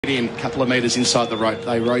In a couple of metres inside the rope,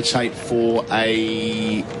 they rotate for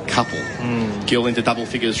a couple. Gill into double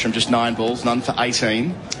figures from just 9 balls, none for 18.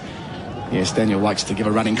 Yes, Daniel likes to give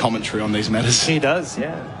a running commentary on these matters. He does,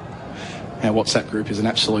 yeah. Our WhatsApp group is an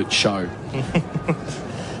absolute show.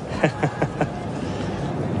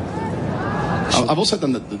 I've also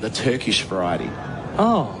done the Turkish variety.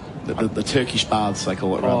 Oh. The Turkish baths, they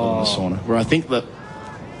call it, rather than the sauna, where I think that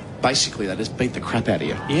basically they just beat the crap out of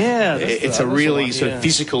you. Yeah. It's a really sort of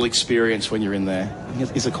physical experience when you're in there.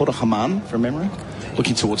 Is it called a hammam, from memory?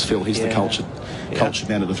 Looking towards Phil, he's the cultured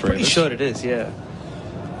man of the three of us. Pretty sure it is, yeah.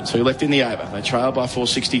 So he left in the over. They trail by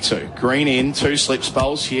 462. Green in, 2 slips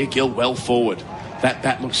bowls here. Gill well forward. That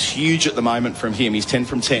bat looks huge at the moment from him. He's 10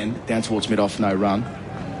 from 10, down towards mid-off, no run.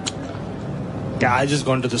 Yeah, I just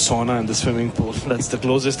gone to the sauna and the swimming pool. That's the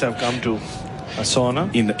closest I've come to a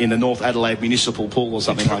sauna. In the North Adelaide Municipal Pool or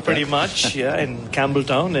something like that. Pretty much, yeah, in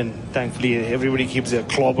Campbelltown, and thankfully everybody keeps their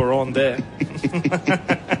clobber on there.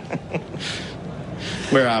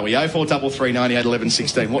 Where are we? 0433 98 11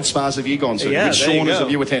 16. What spas have you gone to? Yeah, which saunas have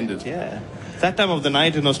you attended? Yeah. That time of the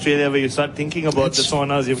night in Australia where you start thinking about the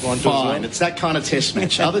saunas you've gone to. Fine, it's that kind of test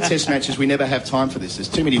match. Other test matches, we never have time for this. There's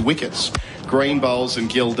too many wickets. Green bowls and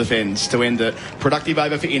Gill defends to end a productive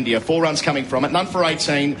over for India. 4 runs coming from it, none for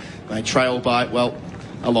 18. They trail by, well,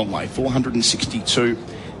 a long way, 462.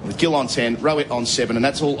 With Gill on 10, Ravi on 7, and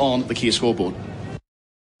that's all on the Kia scoreboard.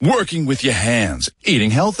 Working with your hands,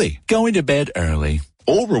 eating healthy, going to bed early.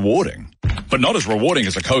 All rewarding, but not as rewarding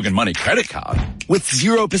as a Kogan Money credit card. With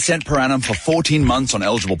 0% per annum for 14 months on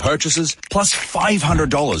eligible purchases, plus $500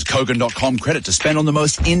 Kogan.com credit to spend on the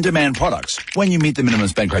most in-demand products when you meet the minimum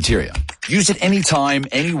spend criteria. Use it anytime,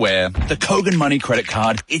 anywhere. The Kogan Money credit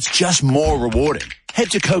card, it's just more rewarding. Head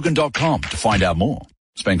to Kogan.com to find out more.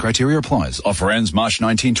 Spend criteria applies. Offer ends March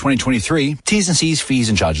 19, 2023. T's and C's, fees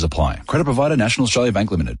and charges apply. Credit provider, National Australia Bank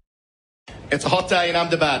Limited. It's a hot day in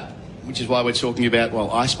Ahmedabad, which is why we're talking about,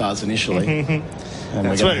 well, ice baths initially. And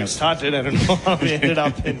that's where it started. I don't know how we ended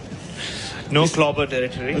up in no clobber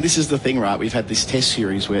territory. Well, this is the thing, right? We've had this test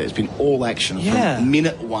series where it's been all action from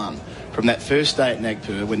minute one. From that first day at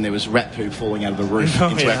Nagpur when there was rat poo falling out of the roof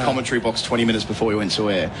into our commentary box 20 minutes before we went to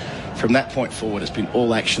air. From that point forward, it's been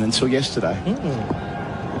all action until yesterday.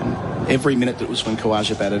 And every minute that Usman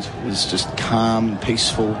Khawaja batted was just calm and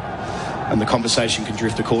peaceful, and the conversation can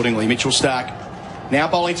drift accordingly. Mitchell Starc now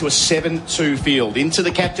bowling to a 7-2 field. Into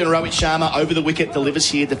the captain, Rohit Sharma, over the wicket, delivers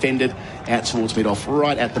here, defended, out towards mid-off,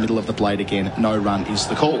 right at the middle of the plate again. No run is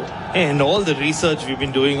the call. And all the research we've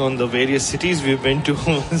been doing on the various cities we've been to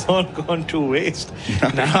has all gone to waste.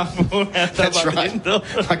 That's right.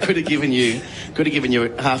 I could have given you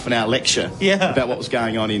a half an hour lecture about what was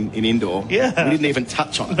going on in indoor. Yeah. We didn't even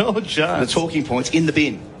touch on it. No chance. The talking points in the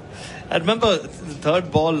bin. I remember the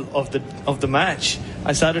third ball of the match,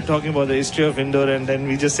 I started talking about the history of indoor, and then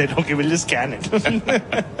we just said, okay, we'll just scan it.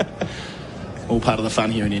 All part of the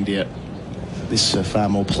fun here in India. This far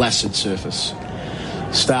more placid surface.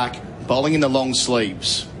 Starc bowling in the long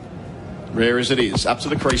sleeves. Rare as it is. Up to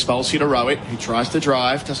the crease, bowls here to Rohit, who tries to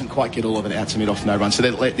drive, doesn't quite get all of it out to mid-off, no run. So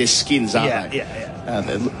they're skins, aren't they?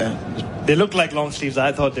 Yeah. They look like long sleeves.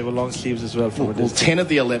 I thought they were long sleeves as well. Well, 10 of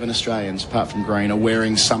the 11 Australians, apart from Green, are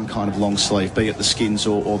wearing some kind of long sleeve, be it the skins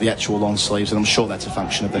or the actual long sleeves, and I'm sure that's a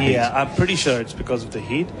function of the heat. Yeah, I'm pretty sure it's because of the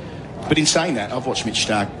heat. But in saying that, I've watched Mitch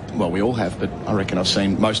Starc, well, we all have, but I reckon I've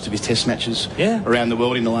seen most of his test matches around the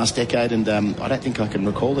world in the last decade, and I don't think I can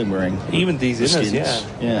recall him wearing even these inners, skins.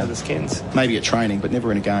 Yeah, the skins. Maybe at training, but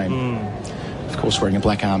never in a game. Of course, wearing a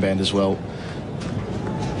black armband as well,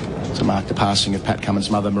 to mark the passing of Pat Cummins'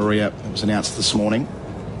 mother, Maria. It was announced this morning.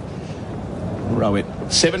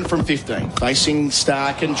 Rohit, 7 from 15, facing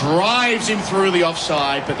Starc and drives him through the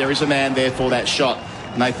offside, but there is a man there for that shot.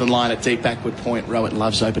 Nathan Lyon at deep backward point. Rohit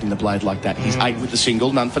loves opening the blade like that. He's 8 with the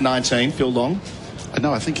single, none for 19. Phil Long.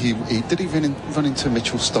 No, I think he did even run into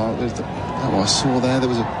Mitchell Starc. I saw there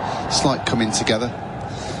was a slight coming together.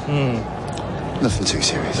 Nothing too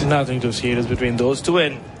serious. Nothing too serious between those two.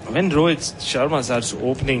 And when Rohit Sharma starts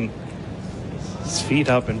opening his feet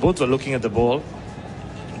up and both were looking at the ball,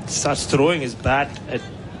 starts throwing his bat at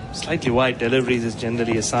slightly wide deliveries is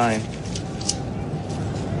generally a sign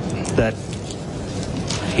that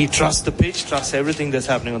he trusts the pitch, trusts everything that's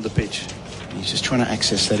happening on the pitch. He's just trying to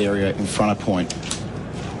access that area in front of point.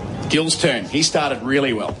 Gill's turn. He started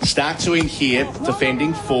really well. Starc to him here,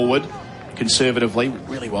 defending forward conservatively.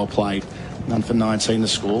 Really well played. None for 19 the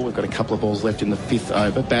score. We've got a couple of balls left in the 5th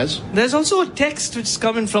over. Baz? There's also a text which is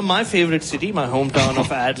coming from my favourite city, my hometown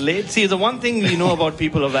of Adelaide. See, the one thing we know about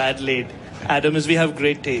people of Adelaide, Adam, is we have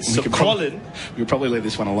great taste. So Colin... We'll probably leave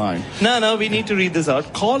this one alone. No, we need to read this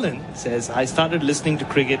out. Colin says, I started listening to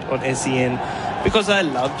cricket on SEN because I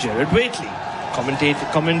love Gerard Whateley.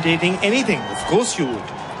 Commentating anything, of course you would.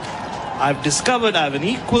 I've discovered I have an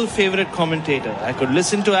equal favourite commentator. I could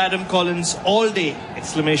listen to Adam Collins all day! !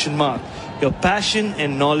 Your passion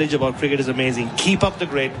and knowledge about cricket is amazing. Keep up the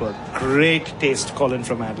great work. Great taste, Colin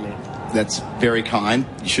from Adelaide. That's very kind.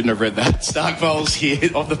 You shouldn't have read that. Stark bowls here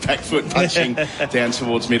off the back foot, punching down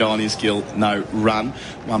towards mid-on his gill. No run.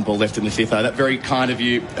 1 ball left in the 5th over. That very kind of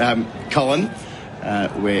you, Colin.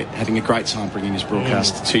 We're having a great time bringing this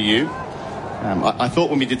broadcast to you. I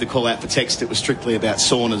thought when we did the call out for text it was strictly about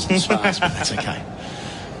saunas and spas, but that's okay.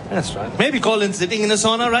 That's right. Maybe Colin's sitting in a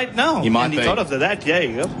sauna right now. He might and be. He thought of that. Yeah,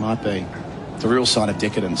 you go. Might be. It's a real sign of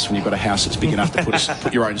decadence when you've got a house that's big enough to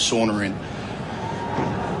put your own sauna in.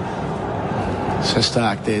 So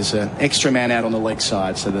Stark, there's an extra man out on the leg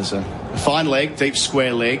side. So there's a fine leg, deep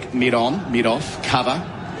square leg, mid-on, mid-off, cover.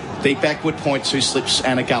 Deep backward point, 2 slips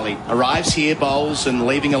and a gully. Arrives here, bowls, and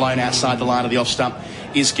leaving alone outside the line of the off stump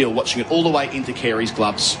is Gill, watching it all the way into Carey's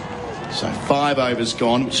gloves. So 5 overs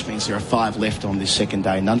gone, which means there are 5 left on this second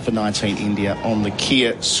day. None for 19 India on the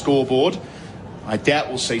Kia scoreboard. I doubt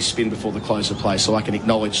we'll see spin before the close of play, so I can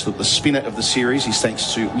acknowledge that the spinner of the series is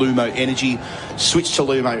thanks to Lumo Energy. Switch to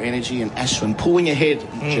Lumo Energy and Ashwin pulling ahead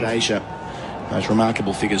in Asia. Those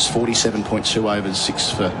remarkable figures, 47.2 overs,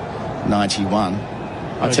 6 for 91.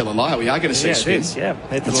 I tell a lie, we are going to see spin.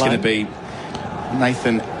 It's going to be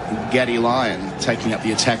Nathan Gaddy Lyon taking up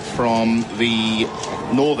the attack from the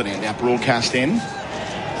northern end, our broadcast end.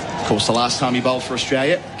 Of course, the last time he bowled for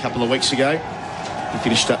Australia, a couple of weeks ago, he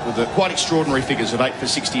finished up with quite extraordinary figures of 8 for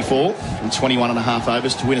 64 from 21.5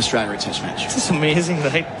 overs to win Australia a test match. This is amazing,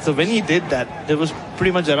 right? So when he did that, it was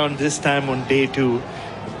pretty much around this time on day 2.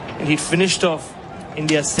 And he finished off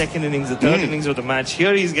India's second innings, the third innings of the match.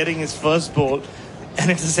 Here he's getting his first ball. And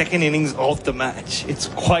it's the second innings of the match. It's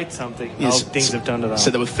quite something how things have turned around. So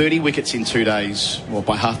there were 30 wickets in 2 days. Well,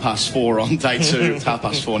 by 4:30 on day 2, it's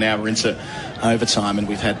 4:30 now. We're into overtime, and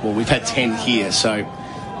we've had 10 here. So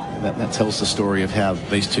that tells the story of how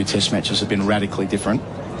these 2 test matches have been radically different.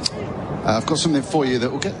 I've got something for you that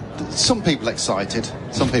will get some people excited.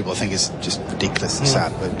 Some people think it's just ridiculous and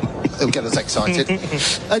sad, but it'll get us excited.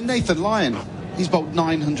 Nathan Lyon. He's bowled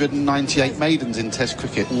 998 maidens in Test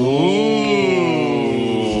cricket. Ooh.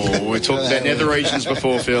 We talked about nether regions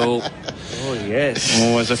before, Phil. Oh, yes.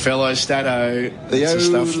 Oh, as a fellow Stato. The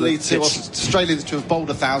only 2 Australians to have bowled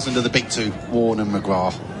 1,000 are the big 2, Warne and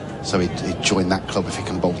McGrath. So he'd join that club if he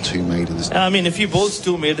can bowl 2 maidens. I mean, if he bowls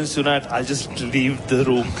 2 maidens tonight, I'll just leave the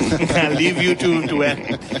room. I'll leave you two to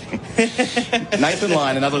end. Nathan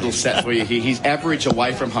Lyon, another little stat for you here. His average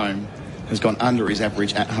away from home has gone under his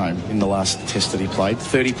average at home in the last test that he played.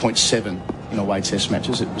 30.7 in away test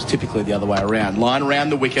matches. It was typically the other way around. Line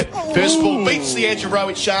around the wicket. First ball beats the edge of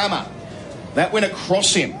Rohit Sharma. That went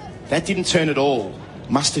across him. That didn't turn at all.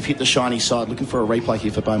 Must have hit the shiny side. Looking for a replay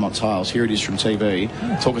here for Beaumont Tiles. Here it is from TV.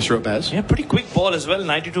 Talk us through it, Baz. Yeah, pretty quick ball as well.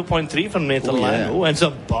 92.3 from Nathan Lyon. Oh, and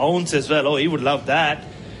some bounce as well. Oh, he would love that.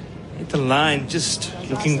 Nathan Lyon just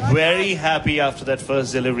looking very happy after that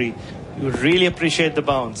first delivery. He would really appreciate the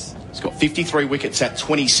bounce. He's got 53 wickets at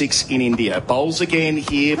 26 in India. Bowls again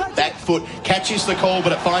here, back foot, catches the call,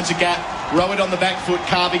 but it finds a gap. Rohit on the back foot,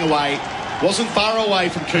 carving away. Wasn't far away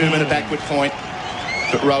from Koeman at backward point,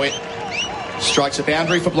 but Rohit strikes a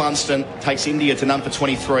boundary for Blunston, takes India to none for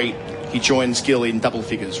 23. He joins Gill in double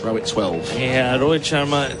figures, Rohit 12. Yeah, Rohit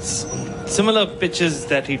Sharma, it's similar pitches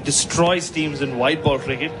that he destroys teams in white ball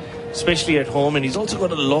cricket, especially at home, and he's also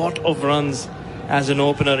got a lot of runs as an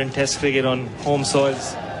opener in Test cricket on home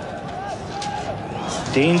soils.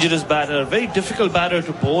 Dangerous batter, very difficult batter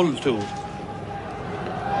to bowl to.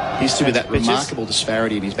 Used to be that remarkable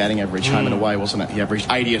disparity in his batting average home and away, wasn't it? He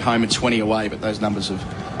averaged 80 at home and 20 away, but those numbers have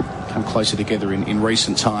come closer together in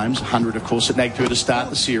recent times. 100, of course, at Nagpur to start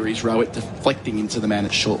the series. Rohit deflecting into the man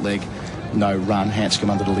at short leg. No run. Hanscom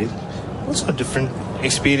under the lid. Also a different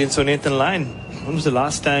experience for Nathan Lyon. When was the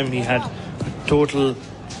last time he had a total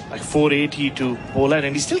like 480 to bowl at?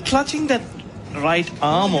 And he's still clutching that right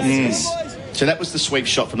arm of his. So that was the sweep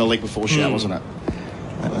shot from the leg before Shah, wasn't it?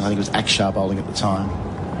 I think it was Akshar bowling at the time.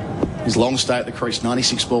 His long stay at the crease,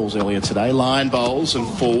 96 balls earlier today. Lyon bowls and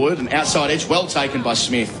forward, and outside edge, well taken by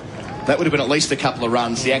Smith. That would have been at least a couple of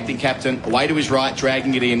runs. The acting captain, away to his right,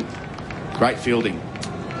 dragging it in. Great fielding.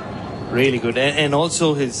 Really good. And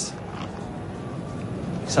also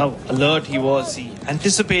how alert he was. He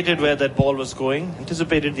anticipated where that ball was going,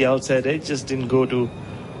 anticipated the outside edge, just didn't go to,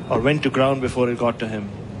 or went to ground before it got to him.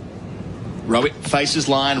 Rowett faces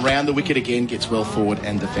line, round the wicket again, gets well forward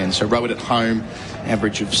and defends. So Rowett at home,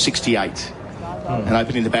 average of 68. And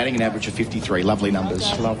opening the batting, an average of 53. Lovely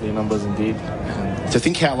numbers. Lovely numbers indeed. To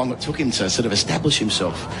think how long it took him to sort of establish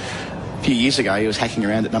himself. A few years ago, he was hacking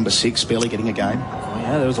around at number 6, barely getting a game. Oh,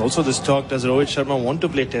 yeah, there was also this talk, does Rohit Sharma want to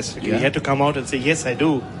play Test cricket? Yeah. He had to come out and say, yes, I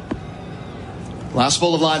do. Last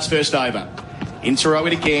ball of Lions' first over. Into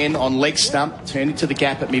Rowett again on leg stump, turned into the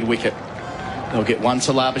gap at mid-wicket. They'll get one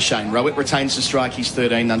to Labuschagne. Rowett retains the strike. He's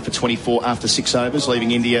 13, none for 24 after 6 overs,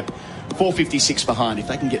 leaving India 456 behind. If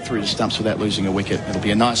they can get through the stumps without losing a wicket, it'll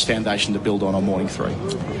be a nice foundation to build on morning 3.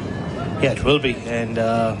 Yeah, it will be. And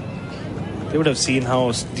they would have seen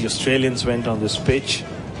how the Australians went on this pitch.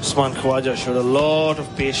 Usman Khawaja showed a lot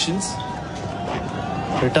of patience.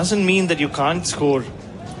 But it doesn't mean that you can't score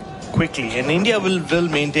quickly. And India will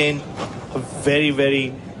maintain a very,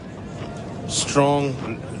 very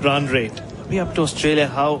strong run rate. It'll be up to Australia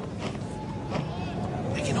how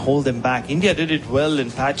they can hold them back. India did it well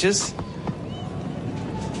in patches.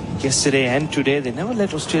 Yesterday and today, they never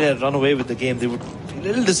let Australia run away with the game. They would be a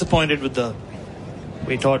little disappointed with the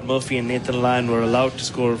way Todd Murphy and Nathan Lyon were allowed to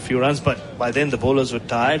score a few runs, but by then the bowlers were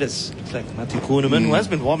tired. It's like Matthew Kuhnemann, who has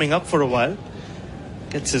been warming up for a while,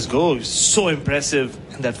 gets his go. He's so impressive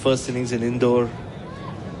in that first innings in Indore.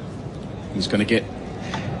 He's going to get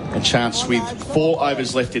a chance with 4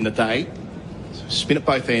 overs left in the day. So spin at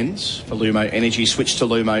both ends for Lumo Energy. Switch to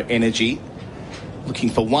Lumo Energy. Looking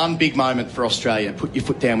for one big moment for Australia. Put your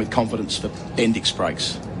foot down with confidence for Bendix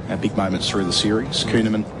breaks. Our big moments through the series.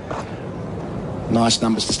 Kuhnemann, nice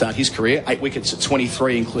numbers to start his career. 8 wickets at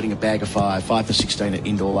 23, including a bag of 5. 5 for 16 at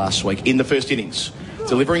Indore last week in the first innings.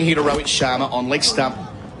 Delivering here to Rohit Sharma on leg stump.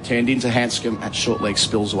 Turned into Hanscom at short leg,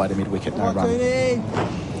 spills away to mid-wicket, no run.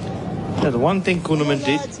 Yeah, the one thing Kuhnemann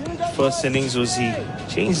did first innings was he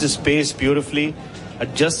changed the pace beautifully,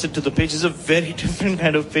 adjusted to the pitch. It's a very different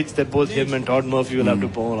kind of pitch that both him and Todd Murphy will have to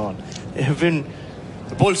bowl on. They have been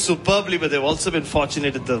bowled superbly, but they've also been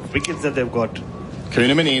fortunate at the wickets that they've got.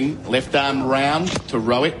 Kuhnemann in, left arm round to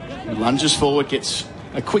Rowett. He lunges forward, gets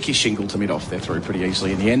a quickish shingle to mid-off. They're through pretty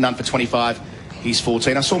easily in the end. None for 25. He's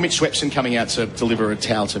 14. I saw Mitch Swepson coming out to deliver a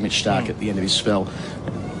towel to Mitch Stark at the end of his spell.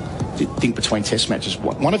 Did think between test matches,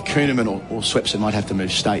 one of Kuhnemann or Swepson might have to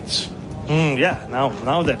move states. Yeah,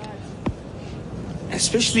 now that,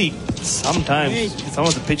 especially sometimes some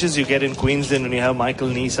of the pitches you get in Queensland when you have Michael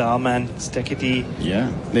Neese, Arman, Steketee. Yeah,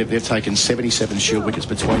 they've taken 77 Shield wickets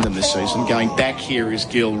between them this season. Going back here is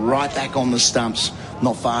Gill, right back on the stumps,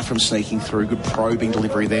 not far from sneaking through. Good probing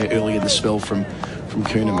delivery there early in the spell from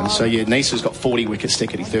Kuhnemann. So yeah, Neese has got 40 wickets,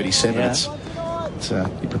 Steketee 37. Yeah.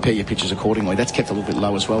 You prepare your pitches accordingly. That's kept a little bit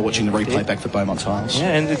low as well, watching the replay back for Beaumont Tiles.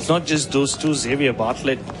 Yeah, and it's not just those two. Xavier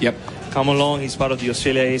Bartlett come along. He's part of the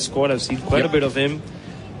Australia A squad. I've seen quite a bit of him.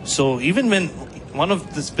 So even when one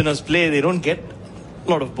of the spinners play, they don't get a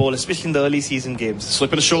lot of ball, especially in the early season games.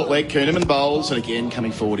 Slipping a short leg, Kuhnemann bowls, and again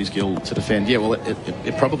coming forward is Gill to defend. Yeah, well,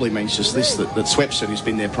 it probably means just this, that Swepson, who's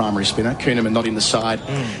been their primary spinner, Kuhnemann not in the side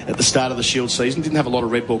at the start of the Shield season, didn't have a lot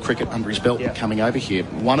of red ball cricket under his belt coming over here.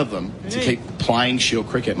 One of them, to keep playing Shield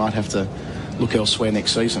cricket, might have to look elsewhere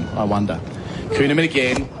next season, I wonder. Kuhnemann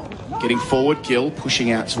again, getting forward, Gill pushing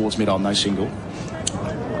out towards mid-on, no single.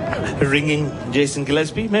 Ringing Jason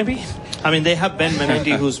Gillespie, maybe? I mean, they have Ben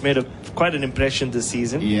Menanti, who's made quite an impression this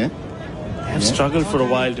season. Yeah. They have struggled for a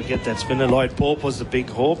while to get that spinner. Lloyd Pope was the big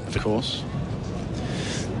hope. Of course.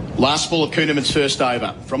 Last ball of Kuhnemann's first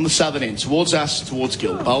over. From the southern end, towards us, towards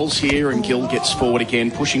Gill. Bowls here and Gill gets forward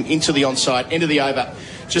again, pushing into the onside, end of the over.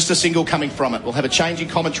 Just a single coming from it. We'll have a change in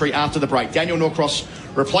commentary after the break. Daniel Norcross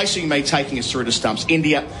replacing me, taking us through to stumps.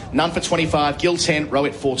 India, none for 25, Gill 10,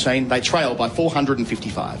 Rowett 14. They trail by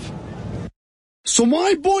 455. So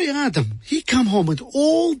my boy Adam, he come home with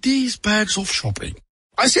all these bags of shopping.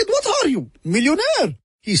 I said, what are you, millionaire?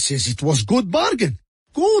 He says it was good bargain.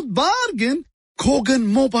 Good bargain? Kogan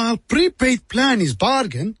Mobile prepaid plan is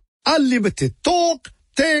bargain. Unlimited talk,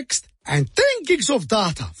 text, and 10 gigs of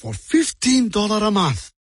data for $15 a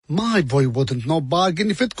month. My boy wouldn't know bargain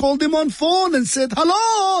if it called him on phone and said,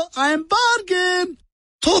 hello, I'm bargain.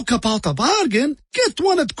 Talk about a bargain? Get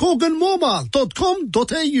one at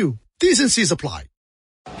koganmobile.com.au. T&Cs apply.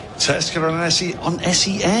 Test cricket on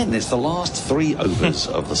SEN. It's the last 3 overs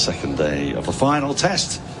of the second day of the final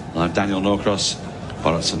test. I'm Daniel Norcross,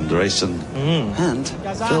 Bharat Sundaresan, and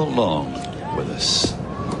Phil Long with us.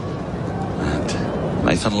 And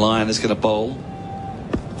Nathan Lyon is going to bowl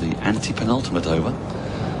the anti-penultimate over.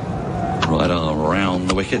 Right arm around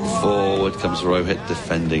the wicket. Forward comes Rohit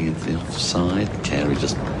defending the offside. Carey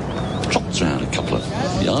just trots around a couple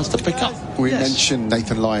of yards to pick up. We mentioned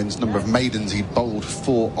Nathan Lyon's number of maidens he bowled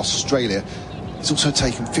for Australia. He's also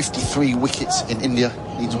taken 53 wickets in India.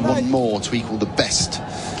 Needs one more to equal the best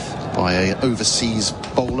by an overseas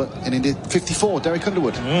bowler in India. 54, Derek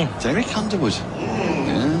Underwood. Derek Underwood.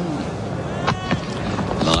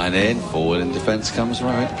 Line in, forward in defence comes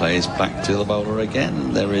right. Plays back to the bowler again.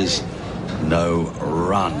 And there is no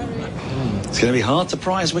run. It's going to be hard to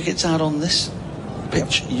prize wickets out on this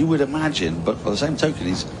pitch, you would imagine. But by the same token,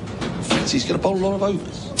 he's going to bowl a lot of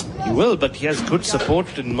overs. He will, but he has good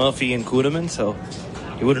support in Murphy and Kuhnemann, so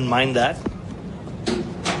he wouldn't mind that.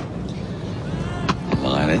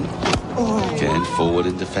 Line in. Again, forward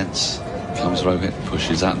in defence. Comes Rohit,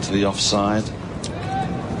 pushes out to the offside.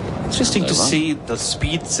 Interesting to see the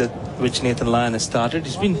speeds at which Nathan Lyon has started.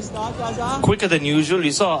 He's been quicker than usual.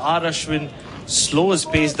 You saw R. Ashwin slow his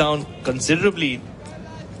pace down considerably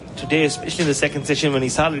today, especially in the second session when he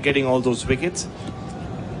started getting all those wickets.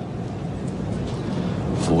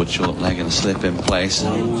 Forward short leg and a slip in place.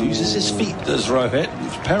 Uses his feet, does Rohit.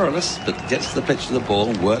 It's perilous, but gets to the pitch of the ball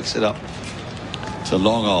and works it up to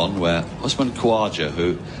long on, where Usman Khawaja,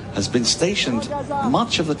 who has been stationed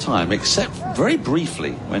much of the time, except very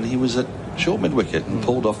briefly when he was at short mid-wicket and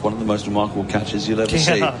pulled off one of the most remarkable catches you'll ever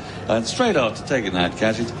see. And straight after taking that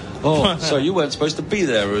catch, so you weren't supposed to be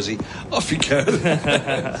there, Rosie. Off you go.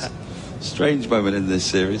 Strange moment in this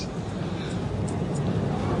series.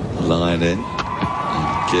 Line in.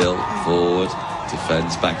 Gill forward,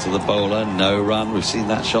 defends back to the bowler, no run. We've seen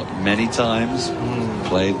that shot many times,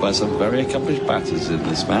 played by some very accomplished batters in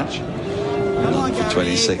this match. For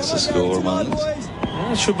 26 to score among us.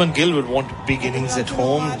 Shubman Gill would want big innings at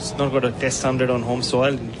home. He's not got a test 100 on home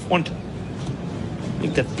soil. He'd want to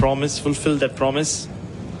make that promise, fulfill that promise.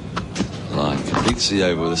 Line completes the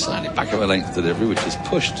over with a slightly back of a length delivery, which is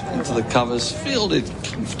pushed into the covers, fielded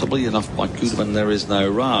comfortably enough by Kuhnemann. There is no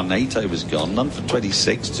run. 8 overs gone, none for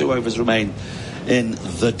 26. 2 overs remain in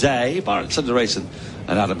the day. Bharat Sundaresan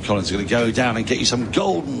and Adam Collins are going to go down and get you some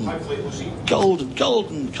golden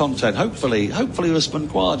content. Hopefully Usman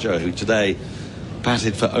Khawaja, who today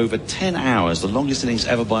batted for over 10 hours, the longest innings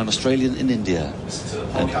ever by an Australian in India.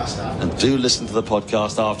 And do listen to the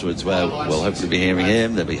podcast afterwards, where we'll hopefully be hearing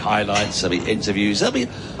him. There'll be highlights, there'll be interviews, there'll be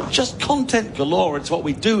just content galore. It's what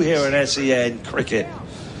we do here at SEN Cricket.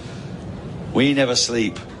 We never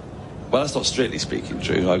sleep. Well, that's not strictly speaking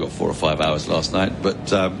true. I got 4 or 5 hours last night,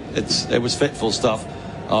 but it was fitful stuff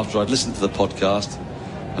after I'd listened to the podcast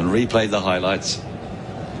and replayed the highlights.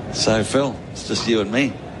 So, Phil, it's just you and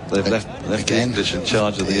me. They've left the English in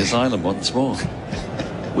charge of the asylum once more.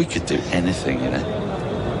 We could do anything, you know.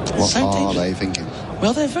 What are they thinking?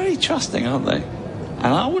 Well, they're very trusting, aren't they? And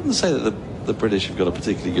I wouldn't say that the British have got a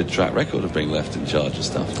particularly good track record of being left in charge of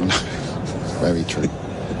stuff. Very true.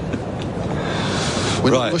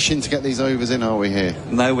 We're not rushing to get these overs in, are we, here?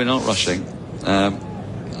 No, we're not rushing.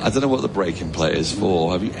 I don't know what the break-in play is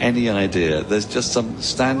for. Have you any idea? There's just some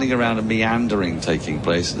standing around and meandering taking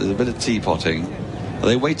place. There's a bit of teapotting. Are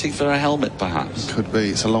they waiting for a helmet, perhaps? Could be.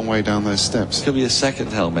 It's a long way down those steps. Could be a second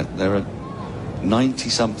helmet. There are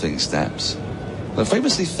 90-something steps. They're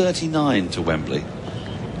famously 39 to Wembley,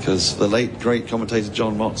 because the late, great commentator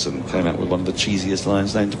John Motson came out with one of the cheesiest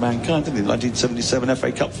lines known to mankind, didn't he? The 1977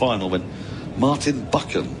 FA Cup final, when Martin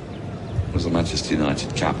Buchan was the Manchester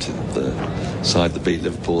United captain of the side that beat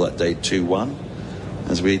Liverpool that day 2-1.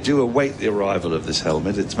 As we do await the arrival of this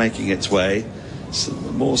helmet, it's making its way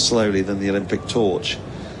more slowly than the Olympic torch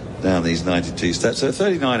down these 92 steps. So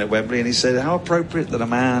 39 at Wembley, and he said how appropriate that a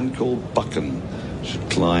man called Buchan should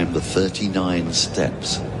climb the 39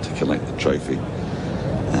 steps to collect the trophy.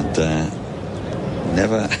 And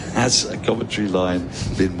never has a commentary line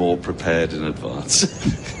been more prepared in advance.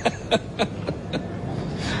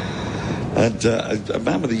 And a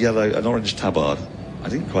man with an orange tabard, I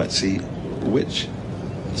didn't quite see which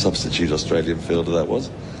substitute Australian fielder that was,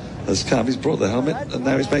 has come. He's brought the helmet and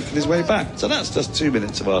now he's making his way back. So that's just 2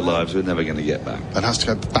 minutes of our lives we're never going to get back. And has to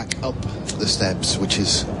go back up the steps, which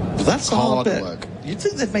is that's hard bit. Work. You'd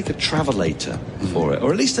think they'd make a travelator for it,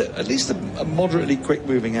 or at least a moderately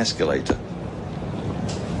quick-moving escalator.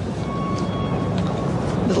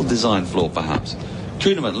 Little design flaw, perhaps.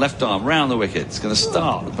 Kuhnemann, left arm, round the wicket. It's going to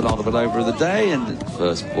start the penultimate over of the day, and the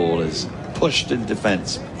first ball is pushed in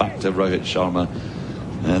defence back to Rohit Sharma.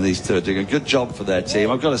 And these two are doing a good job for their team.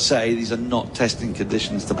 I've got to say, these are not testing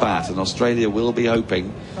conditions to bat, and Australia will be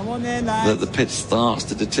hoping that the pitch starts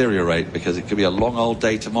to deteriorate, because it could be a long old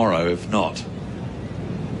day tomorrow if not.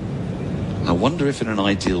 I wonder if in an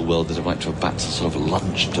ideal world they'd like to have bat sort of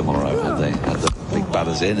lunch tomorrow, had the big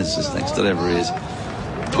batters in, as this next delivery is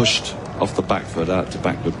pushed off the back foot out to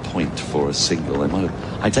backward point for a single. They might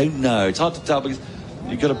have, I don't know. It's hard to tell because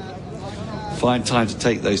you've got to find time to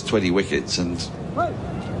take those 20 wickets, and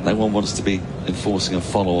no one wants to be enforcing a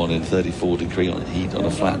follow-on in 34-degree heat on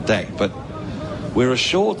a flat deck. But we're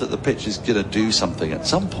assured that the pitch is going to do something at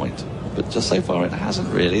some point. But just so far it hasn't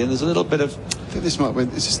really, and there's a little bit of... I think this might be...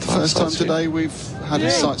 Is this the first time today we've had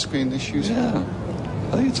a sight screen issues? Yeah.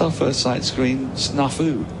 I think it's our first sight screen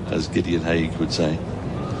snafu, as Gideon Haigh would say.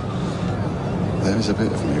 There is a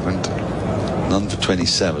bit of movement. None for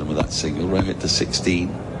 27 with that single. Rohit to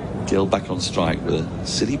 16. Gill back on strike with a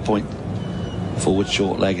city point forward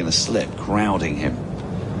short leg and a slip, crowding him.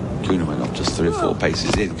 Kuhnemann up just 3 or 4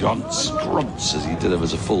 paces in. Grunts as he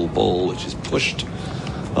delivers a full ball, which is pushed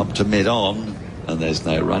up to mid-on, and there's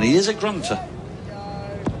no run. He is a grunter.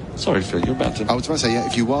 Sorry, Phil, you're about to... I was about to say, yeah,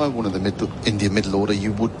 if you were one of the Indian middle order,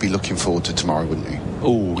 you would be looking forward to tomorrow, wouldn't you?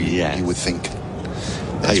 Oh, yeah. You would think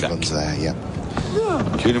there's runs there, yeah.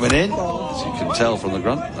 Kuhnemann in, as you can tell from the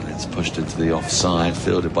grunt, and it's pushed into the offside,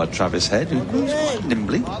 fielded by Travis Head, who moves quite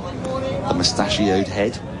nimbly. The mustachioed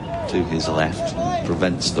Head to his left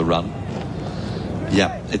prevents the run.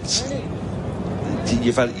 Yeah, it's...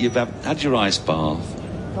 You've had your ice bath.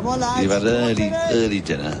 You've had early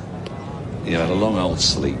dinner. You've had a long old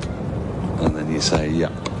sleep. And then you say, yeah,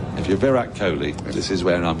 if you're Virat Kohli, this is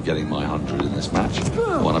where I'm getting my 100 in this match.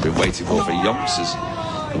 The one I've been waiting for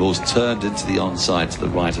yonks. The ball's turned into the onside to the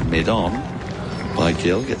right of mid-on by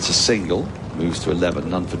Gill. Gets a single. Moves to 11,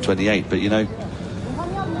 none for 28. But, you know,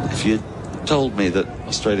 if you told me that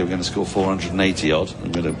Australia were going to score 480 odd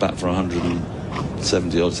and going to bat for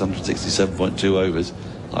 170 odd, 167.2 overs,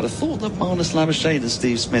 I'd have thought that Marnus Labuschagne and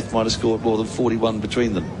Steve Smith might have scored more than 41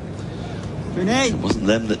 between them. It wasn't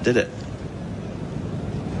them that did it.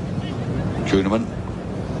 Kuhnemann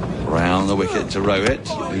round the wicket to Rohit,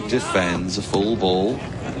 who defends a full ball,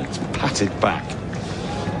 and it's patted back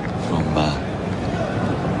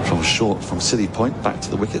from City Point back to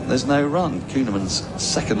the wicket, and there's no run. Kuhnemann's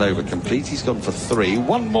second over complete. He's gone for 3.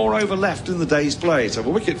 One more over left in the day's play. So a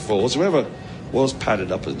wicket falls. Whoever was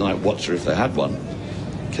padded up as night watcher, if they had one,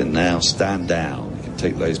 can now stand down. Can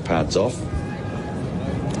take those pads off,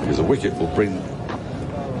 because a wicket will bring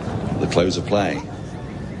the close of play.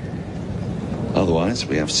 Otherwise,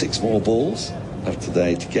 we have 6 more balls left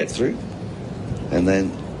today to get through, and then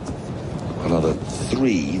another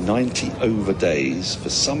 3 90-over days for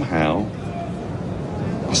somehow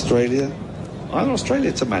either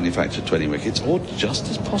Australia to manufacture 20 wickets, or just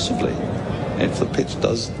as possibly, if the pitch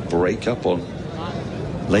does break up on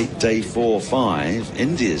late day 4-5,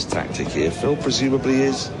 India's tactic here, Phil, presumably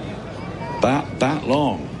is bat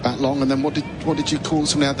long. Bat long, and then what did you call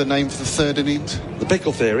somebody had the name for the third innings? The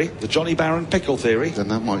pickle theory, the Johnny Barron pickle theory. Then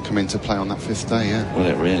that might come into play on that 5th day, yeah. Well,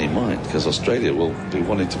 it really might, because Australia will be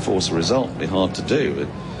wanting to force a result. It'll be hard to do. But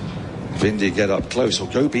if India get up close or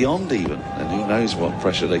go beyond even, and who knows what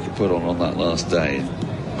pressure they could put on that last day.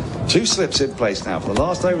 2 slips in place now for the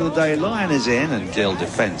last over of the day. Lyon is in, and Gill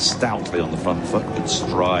defends stoutly on the front foot, good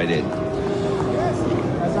stride in.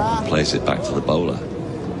 Plays it back to the bowler.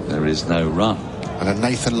 There is no run. And a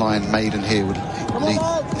Nathan Lyon maiden here would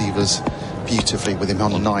leave us beautifully with him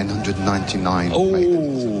on 999.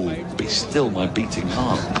 Oh, be still my beating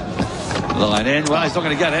heart. Lyon in. Well, he's not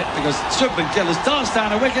going to get it because Shubman Gill has danced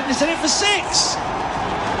down a wicket and he's hit it for 6.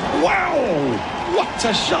 Wow, what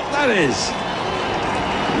a shot that is.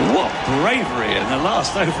 What bravery in the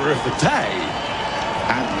last over of the day.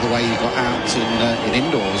 And the way he got out in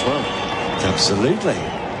indoor as well. Absolutely.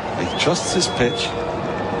 He trusts his pitch.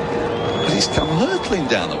 But he's come hurtling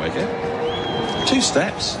down the wicket. 2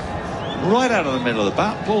 steps. Right out of the middle of the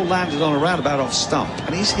bat. Ball landed on a roundabout off stump.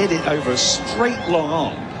 And he's hit it over a straight long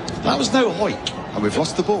on. That was no hoik. And we've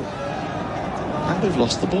lost the ball. And we've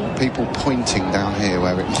lost the ball. People pointing down here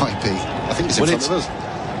where it might be. I think it's in front of us.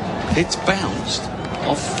 It's bounced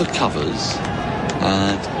off the covers.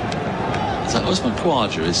 And so Usman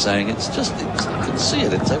Khawaja is saying it's just, I can see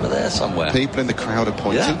it, it's over there somewhere. People in the crowd are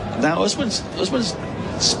pointing. Yeah. Now Usman's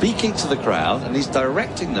speaking to the crowd, and he's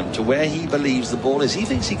directing them to where he believes the ball is. He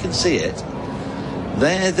thinks he can see it.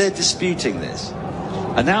 They're disputing this.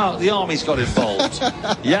 And now the Army's got involved.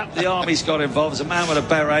 Yep, the Army's got involved. There's a man with a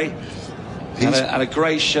beret and a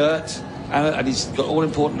grey shirt, and he's got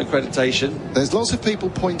all-important accreditation. There's lots of people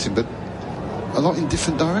pointing, but a lot in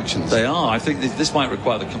different directions. They are. I think this might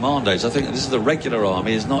require the commandos. I think this is the regular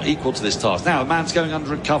Army is not equal to this task. Now, a man's going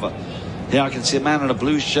under a cover. Here I can see a man in a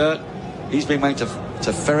blue shirt. He's being made to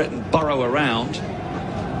ferret and burrow around.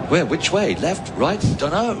 Where? Which way? Left? Right?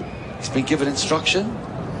 Don't know. He's been given instruction.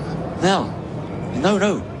 Now,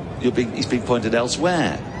 no. He's being pointed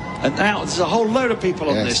elsewhere. And now there's a whole load of people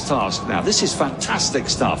on this task now. This is fantastic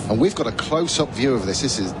stuff. And we've got a close-up view of this.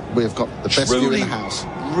 We've got the best view in the house.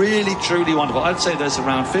 Really, truly wonderful. I'd say there's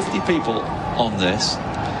around 50 people on this.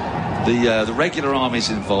 The regular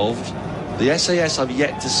army's involved. The SAS I've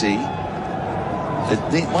yet to see.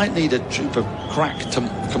 It might need a troop of crack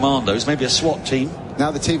commandos, maybe a SWAT team.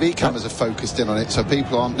 Now the TV cameras are focused in on it, so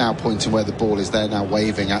people aren't now pointing where the ball is. They're now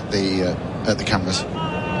waving at the cameras.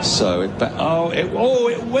 So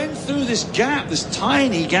it went through this gap, this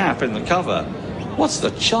tiny gap in the cover. What's the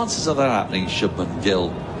chances of that happening, Shubman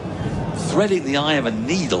Gill? Threading the eye of a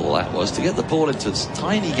needle, that was, to get the ball into this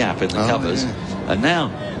tiny gap in the covers. Yeah. And now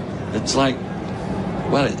it's like,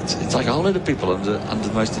 well, it's like a whole lot of people under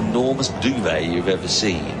the most enormous duvet you've ever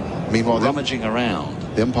seen. Meanwhile, rummaging around.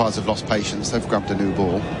 The umpires have lost patience. They've grabbed a new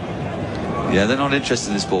ball. Yeah, they're not interested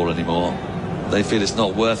in this ball anymore. They feel it's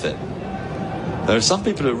not worth it. There are some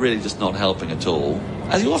people who are really just not helping at all,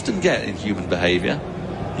 as you often get in human behaviour.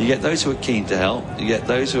 You get those who are keen to help, you get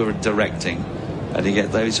those who are directing, and you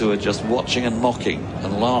get those who are just watching and mocking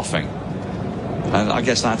and laughing. And I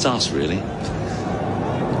guess that's us, really.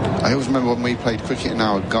 I always remember when we played cricket in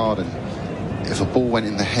our garden, if a ball went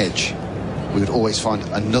in the hedge, we would always find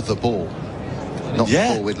another ball. Not the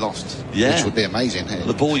ball we'd lost, which would be amazing here.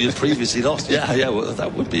 The ball you'd previously lost. Yeah, well,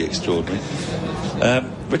 that would be extraordinary.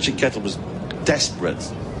 Richard Kettle was desperate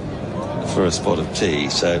for a spot of tea,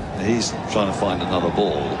 so he's trying to find another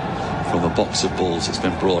ball from a box of balls that's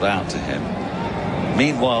been brought out to him.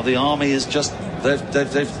 Meanwhile, the army is just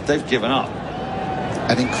they've given up.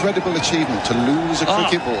 An incredible achievement to lose a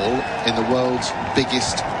cricket ball in the world's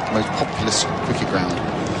biggest, most populous cricket ground.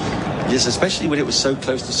 Yes, especially when it was so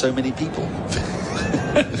close to so many people.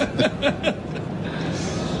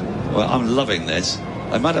 Well, I'm loving this.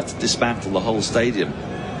 I might have to dismantle the whole stadium.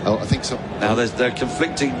 Oh, I think so. Now there are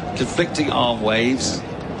conflicting arm waves.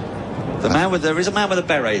 There is a man with a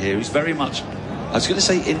beret here who's very much, I was going to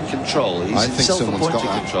say in control. He's self-appointed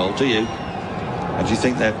control. Do you? And do you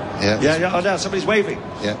think that? Yeah. Oh no, somebody's waving.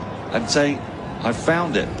 Yeah. And saying, I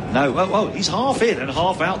found it. No. Oh, he's half in and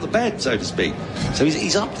half out the bed, so to speak. So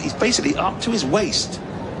he's up. He's basically up to his waist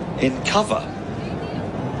in cover.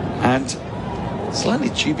 And slightly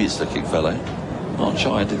dubious-looking fellow. Not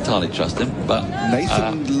sure I'd entirely trust him, but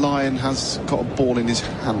Nathan Lyon has got a ball in his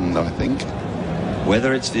hand, I think.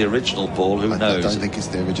 Whether it's the original ball, who knows? I don't think it's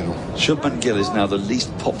the original. Shubman Gill is now the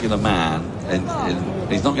least popular man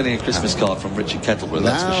he's not getting a Christmas card from Richard Kettleborough,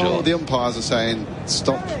 that's for sure. The umpires are saying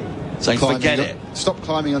stop. Saying forget it. Stop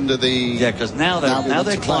climbing under the. Yeah, because now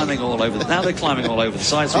they're climbing all over. Now they're climbing all over the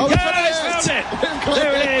sides. Found it!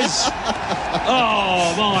 There it is!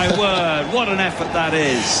 Oh my word! What an effort that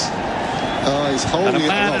is! Oh, he's holding and a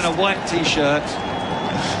man in a white t-shirt.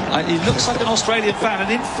 He looks like an Australian fan,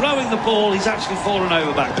 and in throwing the ball, he's actually fallen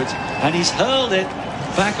over backwards, and he's hurled it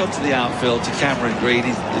back onto the outfield to Cameron Green,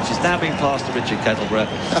 which is now being passed to Richard Kettleborough.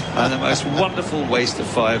 And the most wonderful waste of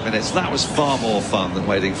 5 minutes. That was far more fun than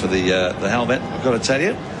waiting for the helmet, I've got to tell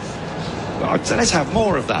you. Let's have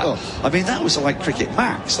more of that. I mean, that was like Cricket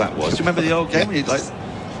Max, that was. Do you remember the old game? When you'd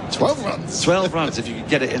 12 runs. 12 runs if you could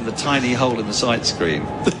get it in the tiny hole in the side screen.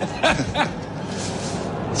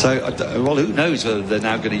 So, well, who knows whether they're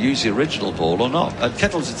now going to use the original ball or not. And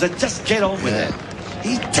Kettle said, just get on with it.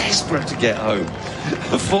 He's desperate to get home.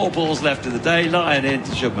 The 4 balls left in the day, Lyon in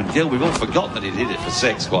to Shubman Gill. We've all forgotten that he'd hit it for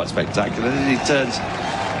 6, quite spectacular. And then he turns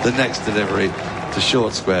the next delivery to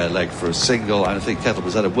short square leg for a single. And I think Kettle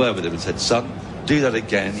was had a word with him and said, son, do that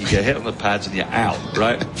again. You get hit on the pads and you're out,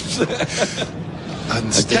 right?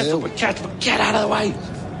 And still... Kettle, get out of the way.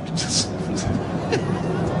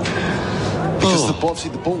 Because the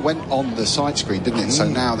ball went on the side screen, didn't it? So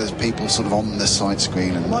now there's people sort of on the side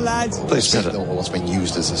screen, and they've set up what's been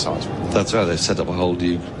used as a side screen. That's right. They've set up a whole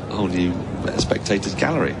new spectators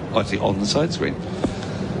gallery actually on the side screen.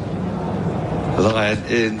 Lyon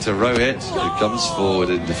into Rohit, who comes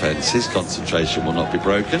forward in defence. His concentration will not be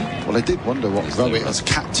broken. Well, I did wonder what Rohit, as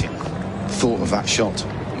captain, thought of that shot.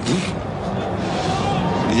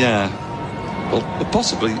 Yeah. Well,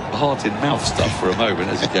 possibly heart-in-mouth stuff for a moment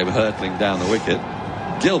as he came hurtling down the wicket.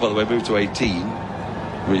 Gill, by the way, moved to 18.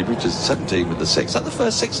 He moved to 17 with the 6. Is that the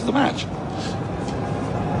first 6 of the match?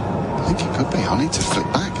 I think it could be. I need to flip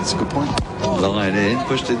back. It's a good point. Lyon in,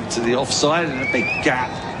 pushed into the offside, and a big gap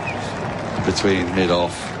between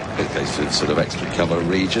mid-off. It goes to the sort of extra cover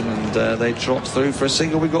region, and they trot through for a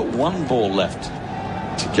single. We've got 1 ball left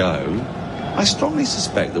to go. I strongly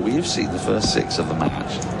suspect that we have seen the first 6 of the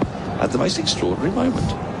match at the most extraordinary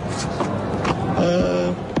moment.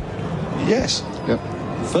 Yes. Yep.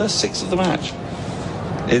 First 6 of the match.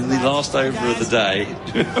 In the last over of the day,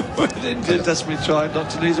 With India desperately trying not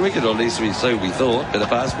to lose a wicket, or at least so we thought. Bit of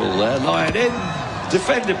baseball there. Lyon in,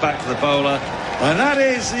 defended back to the bowler, and that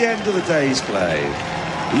is the end of the day's play.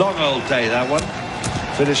 Long old day, that one.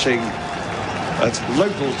 Finishing at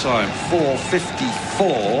local time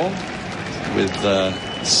 4:54 with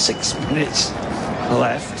 6 minutes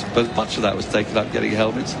left, but much of that was taken up getting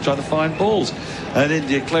helmets and trying to find balls. And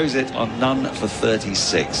India close it on none for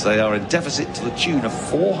 36. They are in deficit to the tune of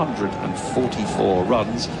 444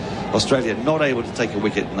 runs. Australia not able to take a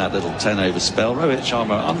wicket in that little 10-over spell. Rohit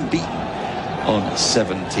Sharma unbeaten on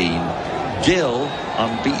 17. Gill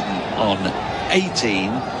unbeaten on 18.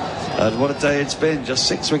 And what a day it's been. Just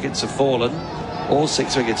 6 wickets have fallen. All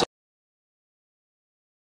 6 wickets